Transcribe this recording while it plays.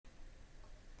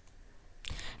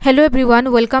Hello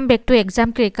everyone, welcome back to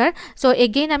Exam Cracker. So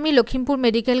again ami Lakhimpur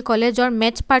Medical College or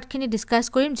maths part khini discuss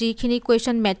korim ji khini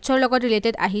question maths or logot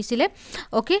related ahisile.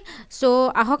 Okay,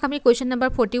 so ahok ami question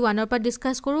number 41 or par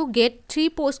discuss koru. Get 3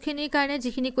 post khini karone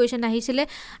ji khini question ahisile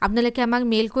apnaleke amak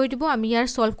mail kori dibo, ami yar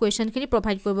solve question khini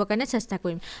provide koribo karone chesta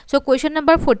korim. So question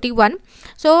number 41,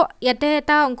 so yate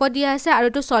eta onko dia ase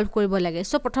aru to solve koribo lage.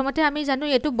 So prothomote ami janu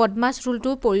etu bodmas rule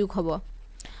to proyog hobo,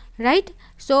 right?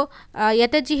 So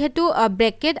yate jihetu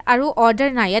bracket aru order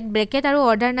na, yat bracket aru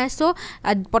order na, so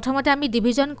prothomote ami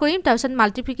division korim, tarpsot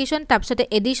multiplication, tarpsot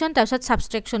addition, tarpsot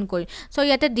subtraction korim. So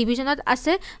yate divisionot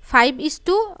ase 5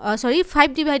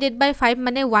 divided by 5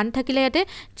 mane 1 thakile yate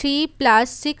 3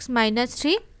 plus 6 minus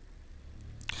 3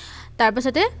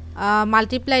 tarpasote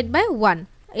multiplied by 1.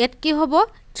 Yat ki hobo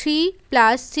 3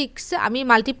 plus 6 ami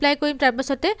multiply korim,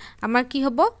 tarpasote amar ki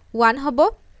hobo 1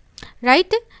 hobo,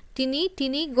 right?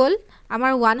 3 gol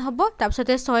amar 1 hobo,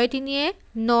 tarpasote 6 3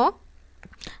 9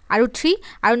 aru 3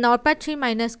 aru 9 pa 3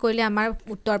 minus koile amar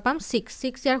uttor pam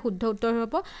 6 yar shuddho uttor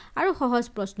hobo aru সহজ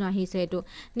প্ৰশ্ন আহিছে এটো.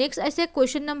 Next ase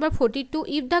question number 42,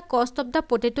 if the cost of the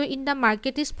potato in the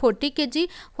market is 40 kg,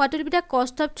 what will be the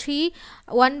cost of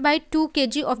 1/2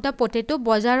 kg of the potato?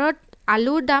 বজাৰত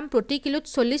আলুৰ দাম প্ৰতি কিলোত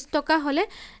 40 টকা হলে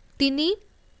 3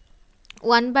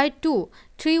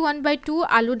 1/2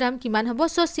 আলু দাম কিমান হ'ব?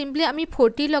 So simply আমি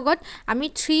 40 লগত আমি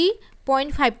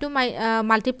 3.5 to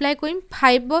multiply কৰিম.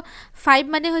 5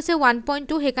 মানে হৈছে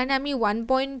 1.2, হেকাৰণে আমি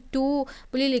 1.2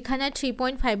 বুলি লিখা নাই,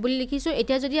 3.5 বুলি লিখিছো.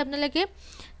 এতিয়া যদি আপোনালোকে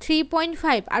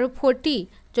 3.5 আৰু 40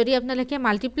 যদি আপোনালোকে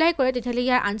মাল্টিপ্লাই কৰে তেতিয়ালে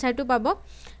ইয়াৰ আনসাৰটো পাব.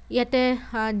 ইয়াতে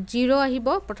 0 আহিব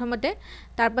প্ৰথমতে,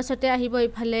 তাৰ পাছতে আহিব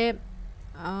ইফালে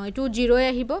এটো 0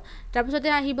 আহিব, তাৰ পাছতে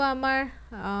আহিব আমাৰ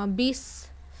 20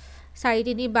 4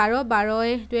 3 12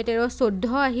 12 2 13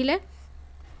 14 আহিলে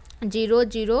 0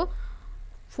 0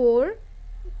 4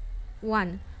 1.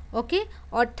 ওকে,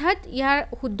 অৰ্থাৎ ইয়াৰ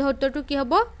শুদ্ধ উত্তৰটো কি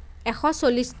হ'ব?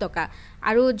 140 টকা.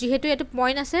 আৰু যেহেতু এটো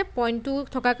পইণ্ট আছে, পইণ্টটো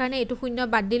থকা কাৰণে এটো শূন্য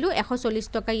বাদ দিলো, 140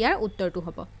 টকা ইয়াৰ উত্তৰটো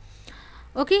হ'ব.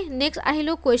 Okay, next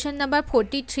আহিলো question number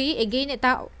 43. again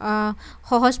eta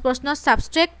সহজ প্ৰশ্ন.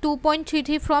 subtract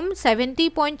 2.33 from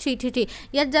 70.333.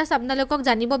 ইয়াত জাস্ট আপোনালোকক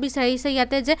জানিব বিচাৰিছে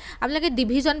ইয়াতে যে আপোনালোকে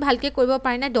ডিভিজন ভালকে কৰিব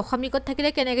পাৰে না, দশমিকত থাকিলে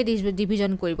কেনেকে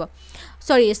ডিভিজন কৰিব,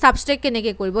 সৰি subtract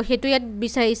কেনেকে কৰিব হেতু ইয়াত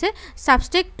বিচাৰিছে.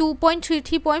 subtract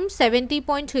 2.33 from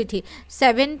 70.33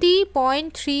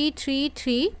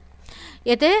 70.333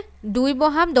 ইয়াতে 2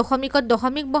 বহাম, দশমিকত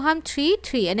দশমিক বহাম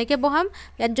 3 এনেকে বহাম.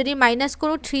 ইয়াত যদি মাইনাস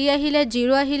কৰো 3 আহিলে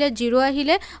 0 আহিলে 0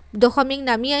 আহিলে, দশমিক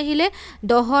নামি আহিলে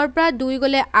 10 পৰা 2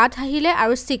 গলে 8 আহিলে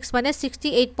আৰু 6 মানে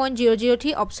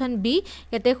 68.003 অপশন বি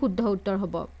ইয়াতে শুদ্ধ উত্তৰ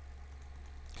হ'ব.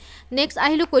 Next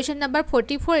আহিলো question number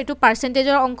 44. এটো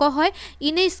পাৰ্সেন্টেজৰ অংক হয়.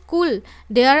 In a school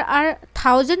there are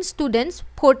 1000 students,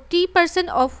 40%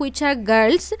 of which are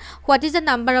girls. What is the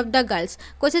number of the girls?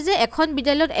 কৈছে যে এখন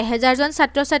বিদ্যালয়ত 1000 জন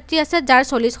ছাত্ৰ ছাত্ৰী আছে যাৰ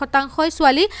 40%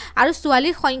 ছোৱালী আৰু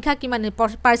ছোৱালীৰ সংখ্যা কিমান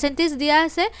পার্সেন্টেজ দিয়া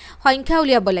আছে, সংখ্যা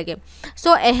উলিয়াব লাগে. So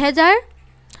 1000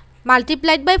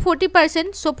 multiplied by 40%.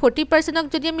 so 40% ক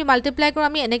যদি আমি মাল্টিপ্লাই কৰো,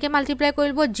 আমি এনেকে মাল্টিপ্লাই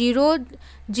কৰিব 0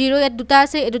 0 ইয়াত দুটা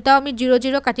আছে, এই দুটা আমি 0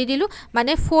 0 কাটি দিলো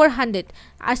মানে 400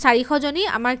 আর 400 জনী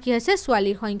আমাৰ কি আছে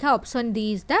ছোৱালীৰ সংখ্যা. Option D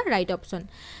is the right option.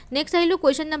 Next আহিলো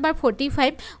question number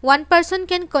 45. one person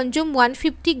can consume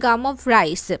 150 gram of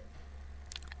rice.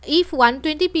 If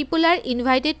 120 people are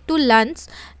invited to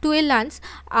a lunch,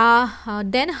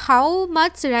 then how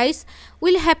much rice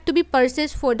will have to be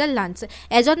purchased for the lunch?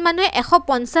 এজন মানুহে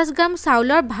 150 গ্রাম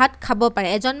চাউলৰ ভাত খাব পাৰে.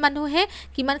 এজন মানুহে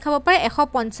কিমান খাব পাৰে?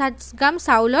 150 গ্ৰাম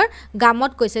চাউলৰ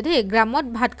গ্ৰামত কৈছে দেই, গ্ৰামত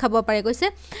ভাত খাব পাৰে কৈছে.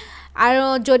 আৰু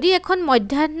যদি এখন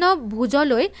মধ্যাহ্ন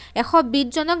ভোজলৈ 120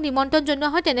 জনক নিমন্ত্ৰণ জনোৱা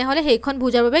হয় তেনেহলে সেইখন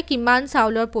ভোজৰ বাবে কিমান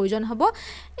চাউলৰ প্ৰয়োজন হ'ব?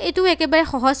 এটো একেবাৰে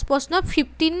সহজ প্ৰশ্ন.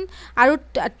 15 আৰু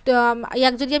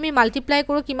ইয়াক যদি আমি মাল্টিপ্লাই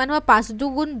কৰো কিমান হ'ব? 5 2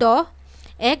 গুণ 10,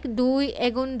 1 2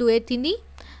 1 গুণ 2 3,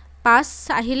 5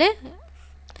 আহিলে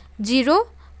 0,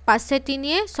 5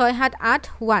 3 6 7 8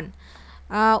 1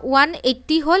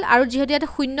 180 হল. আৰু যেহেতু এটা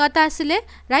শূন্য এটা আছিল,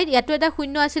 ৰাইট, ইয়াতো এটা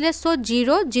শূন্য আছিল, সো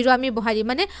 0 0 আমি বহাই দিম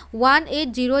মানে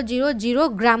 18000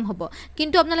 গ্রাম হ'ব.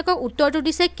 কিন্তু আপোনালোকক উত্তৰটো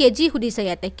দিছে কেজি সুধিছে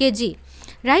ইয়াতে, কেজি,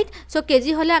 ৰাইট. সো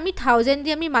কেজি হলে আমি 1000 দি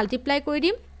আমি মাল্টিপ্লাই কৰি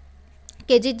দিম,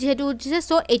 কেজি যেহেতু দিছে,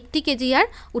 সো 80 কেজি ইয়াৰ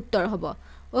উত্তৰ হ'ব.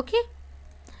 Okay,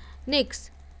 next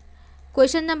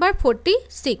question number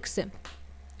 46.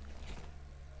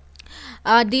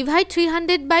 Divide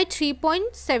 300 by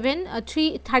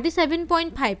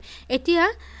 37.5. এতিয়া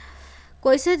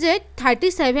কৈছে যে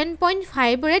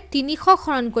 37.5 ৰে 300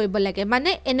 হৰণ কৰিব লাগে, মানে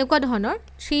এনেকুৱা ধৰণৰ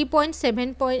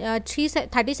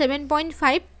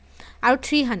 37.5 আৰু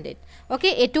 300. ওকে,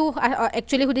 এটো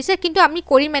একচুয়ালি সুধিছে, কিন্তু আমি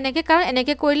কৰিম এনেকে, কাৰণ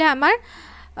এনেকে কৰিলে আমাৰ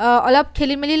অলপ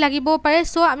খেলিমেলি লাগিব পাৰে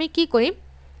সো আমি কি কৰিম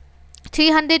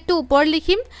 300 টু ওপৰ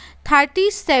লিখিম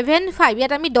 37.5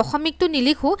 ইয়াত আমি দশমিকটো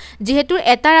নিলিখো যেহেতু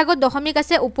এটাৰ আগত দশমিক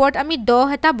আছে ওপৰত আমি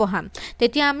 10 এটা বহাম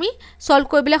তেতিয়া আমি সলভ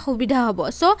কৰিবলৈ সুবিধা হ'ব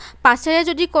সো 5 এৰে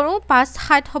যদি কৰো 5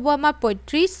 7 হ'ব আমাৰ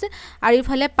 35 আৰু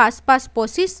ইফালে 5 5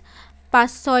 25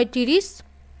 5 6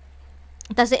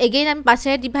 30 তাছে এগেইন আমি 5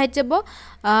 এৰে ডিভাইড যাব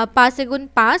 5 এগুণ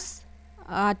 5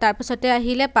 তাৰ পিছতে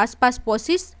আহিলে 5 5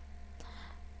 25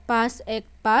 5 1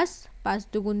 5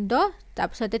 5 দুগুণ 10 তাৰ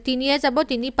পিছতে 3 এ যাব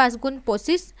 3 5 গুণ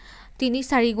 25 3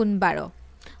 4 গুণ 12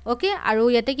 ওকে আৰু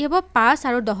ইয়াতে কি হ'ব 5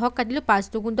 আৰু 10 ক কাটিলো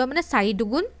 5 দুগুণ 10 মানে 4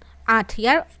 দুগুণ 8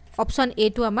 ইয়াৰ অপচন এ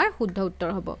টো আমাৰ শুদ্ধ উত্তৰ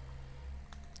হ'ব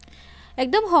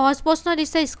একদম সহজ প্ৰশ্ন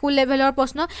দিছে স্কুল লেভেলৰ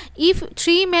প্ৰশ্ন if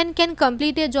 3 men can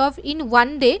complete a job in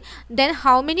one day then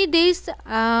how many days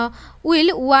will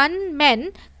one man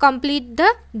complete the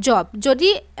job যদি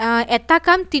এটা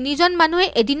কাম তিনিজন মানুহে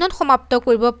এদিনত সমাপ্ত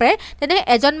কৰিব পাৰে তেনে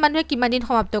এজন মানুহে কিমান দিন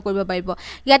সমাপ্ত কৰিব পাৰিব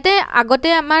ইয়াতে আগতে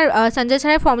আমাৰ সঞ্জয়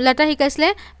ছাৰে ফৰ্মুলাটা শিকাইছিলে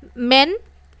men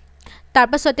তাৰ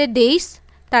পাছতে days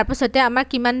তাৰ পাছতে আমাৰ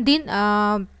কিমান দিন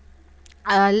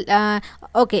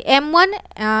ওকে m1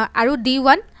 আৰু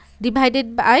d1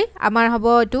 divided by amar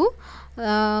hobo to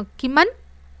kiman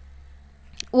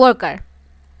worker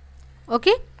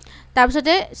okay tar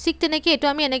pisote sik teneke eto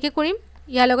ami eneke korim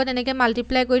ya logot eneke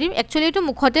multiply korim actually eto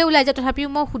mukhote ulai ja tothapi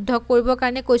mo shuddho koribo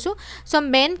karone koisu so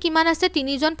men kiman ase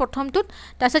tini jon prothom tut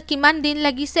tasat kiman din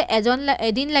lagise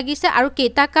edin lagise aru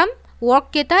keta kam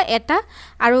work keta eta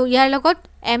aru yar logot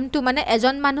m2 mane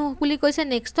ejon manu buli koise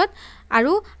next tot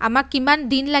aru ama kiman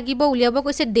din lagibo uliabo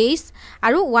koise days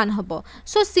aru 1 hobo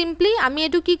so simply ami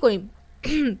etu ki korim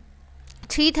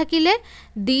 3 thakile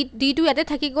d2 ate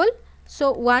thaki gol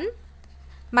so 1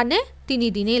 mane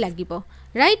 3 dinei lagibo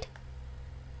right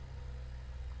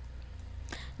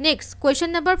next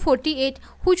question number 48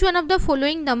 which one of the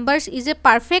following numbers is a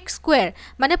perfect square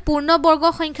mane purno borgo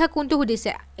সংখ্যা কোনটো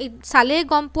হুদিছে সালে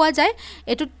গম পোৱা যায়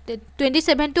এটো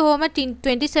 27 to হমা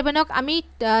 27 ক আমি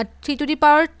 3 to the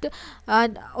power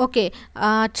okay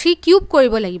 3 cube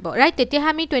কৰিব লাগিব রাইট তেতিয়া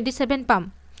আমি 27 পাম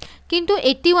কিন্তু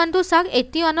 81 to সাক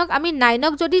 81 ক আমি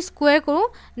 9 ক যদি স্কয়াৰ কৰো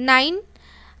 9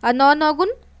 9 গুণ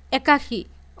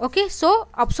 81 okay so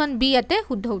option b আতে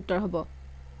শুদ্ধ উত্তৰ হ'ব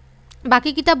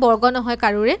বাকি কিটা বৰ্গ নহয়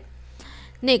কাৰুৰে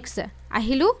next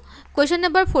আহিলু question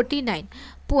number 49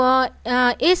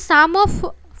 a sum of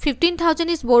 15,000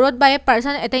 is borrowed by a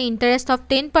person at an interest of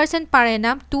 10% per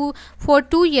annum for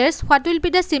 2 years what will be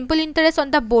the simple interest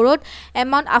on the borrowed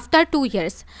amount after 2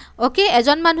 years okay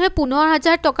ejon manuhe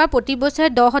 15000 টকা প্ৰতি বছৰে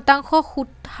 10% সুদ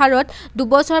হাৰত 2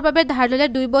 বছৰৰ বাবে ধাৰ ললে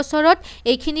 2 বছৰত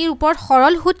এইখিনিৰ ওপৰত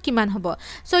সৰল সুদ কিমান হ'ব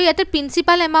সো ইয়াতে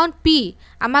প্ৰিন্সিপাল এমাউন্ট p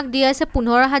আমাক দিয়া আছে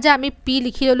 15000 আমি p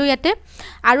লিখি ললো ইয়াতে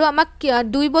আৰু আমাক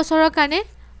 2 বছৰৰ কাৰণে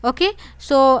okay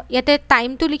so yate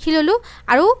time to likhi lolu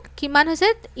aru kiman hoise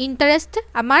interest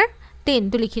amar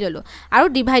 10 to likhi lolu aru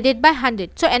divided by 100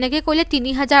 so eneke koile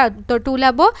 3000 to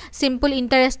ulabo simple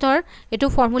interest or etu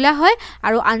formula hoy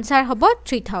aru answer hobo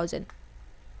 3000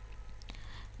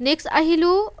 next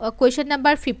ahilu question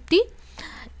number 50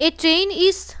 a train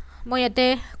is moi yate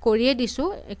koriye disu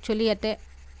actually yate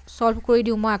solve kori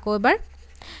diu mo akobar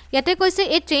yate koise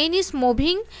a train is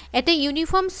moving at a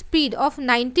uniform speed of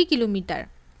 90 km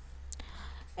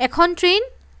এখন train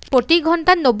প্ৰতি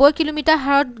ঘণ্টা 90 kilometre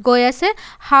হাৰত গৈ আছে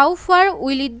how far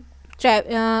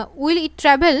will it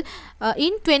travel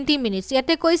in 20 minutes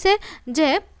ইয়াতে কৈছে যে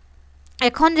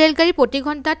এখন ৰেলগাড়ী প্ৰতি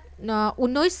ঘণ্টাত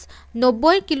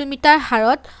 90 কিলোমিটাৰ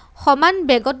হাৰত সমান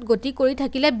বেগত গতি কৰি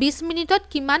থাকিলে 20 মিনিটত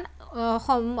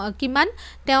কিমান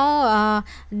তেও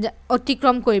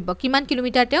অতিক্ৰম কৰিব কিমান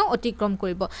কিলোমিটাৰ তেও অতিক্ৰম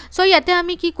কৰিব সো ইয়াতে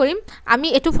আমি কি কৰিম আমি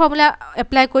এটো ফৰ্মুলা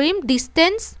এপ্লাই কৰিম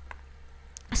distance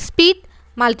speed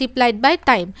multiplied by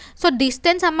time so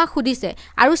distance amma khudise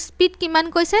aru speed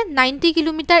kiman koise 90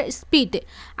 km speed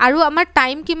aru amar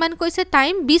time kiman koise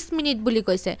time 20 minute buli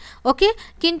koise okay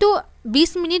kintu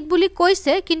 20 minute buli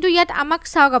koise kintu yat amak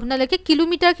saok apnaleke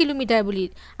kilometer buli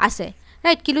ase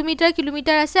right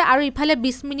kilometer ase aru ifale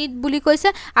 20 minute buli koise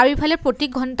aru ifale proti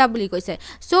ghonta buli koise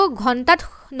so ghontat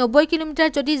 90 km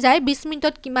jodi jay 20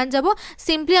 minute kiman jabo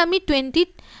simply ami 20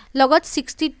 লগত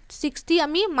 60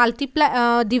 আমি multiply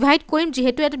divide কৰিম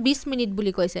যেহেতু এটা 20 minute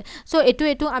বুলি কৈছে so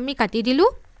এটো আমি কাটি দিলু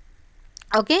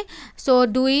ওকে সো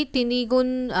 2 3 গুণ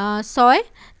 6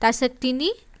 তাছে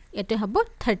 3 এটো হ'ব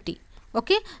 30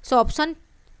 okay so option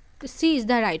C is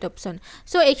the right option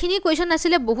so এখিনি কোৱেশ্চন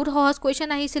আছিল বহুত সহজ কোৱেশ্চন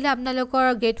আহিছিল আপোনালোকৰ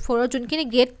গেট 4 যোনখিনি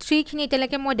গেট 3 খিনি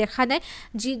তেলকে মই দেখা নাই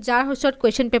যাৰ হছত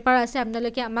কোৱেশ্চন পেপাৰ আছে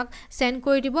আপোনালোকে আমাক সেন্ড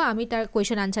কৰি দিব আমি তাৰ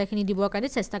কোৱেশ্চন আনসাৰ খিনি দিবৰ কাৰণে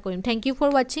চেষ্টা কৰিম thank U for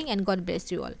watching and god bless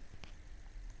U all